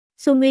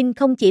Sunwin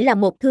không chỉ là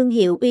một thương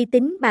hiệu uy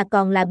tín mà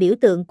còn là biểu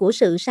tượng của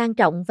sự sang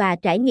trọng và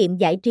trải nghiệm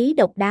giải trí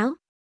độc đáo.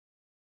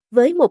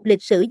 Với một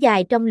lịch sử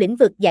dài trong lĩnh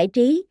vực giải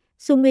trí,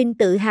 Sunwin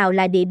tự hào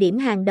là địa điểm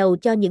hàng đầu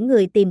cho những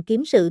người tìm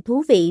kiếm sự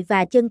thú vị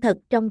và chân thật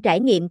trong trải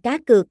nghiệm cá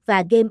cược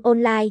và game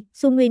online.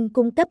 Sunwin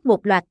cung cấp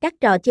một loạt các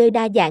trò chơi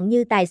đa dạng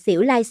như tài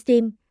xỉu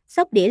livestream,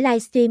 sóc đĩa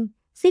livestream,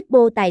 xiết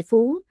bô tài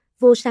phú,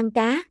 vô săn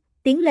cá,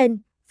 tiến lên,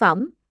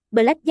 phỏng,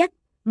 blackjack,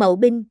 mậu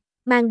binh,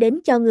 mang đến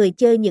cho người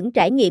chơi những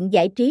trải nghiệm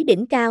giải trí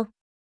đỉnh cao.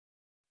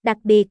 Đặc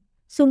biệt,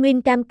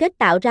 Sunwin cam kết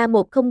tạo ra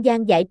một không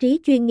gian giải trí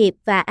chuyên nghiệp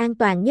và an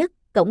toàn nhất.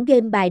 Cổng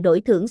game bài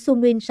đổi thưởng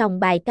Sunwin sòng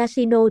bài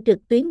casino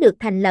trực tuyến được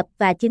thành lập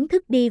và chính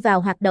thức đi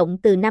vào hoạt động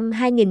từ năm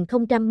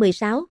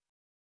 2016.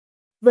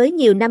 Với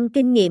nhiều năm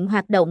kinh nghiệm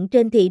hoạt động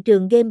trên thị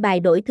trường game bài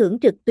đổi thưởng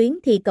trực tuyến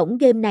thì cổng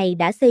game này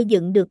đã xây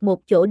dựng được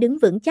một chỗ đứng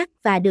vững chắc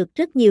và được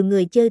rất nhiều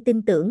người chơi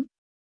tin tưởng.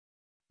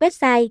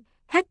 Website: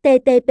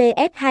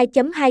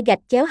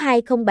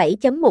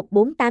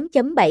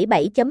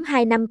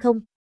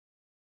 https://2.2/207.148.77.250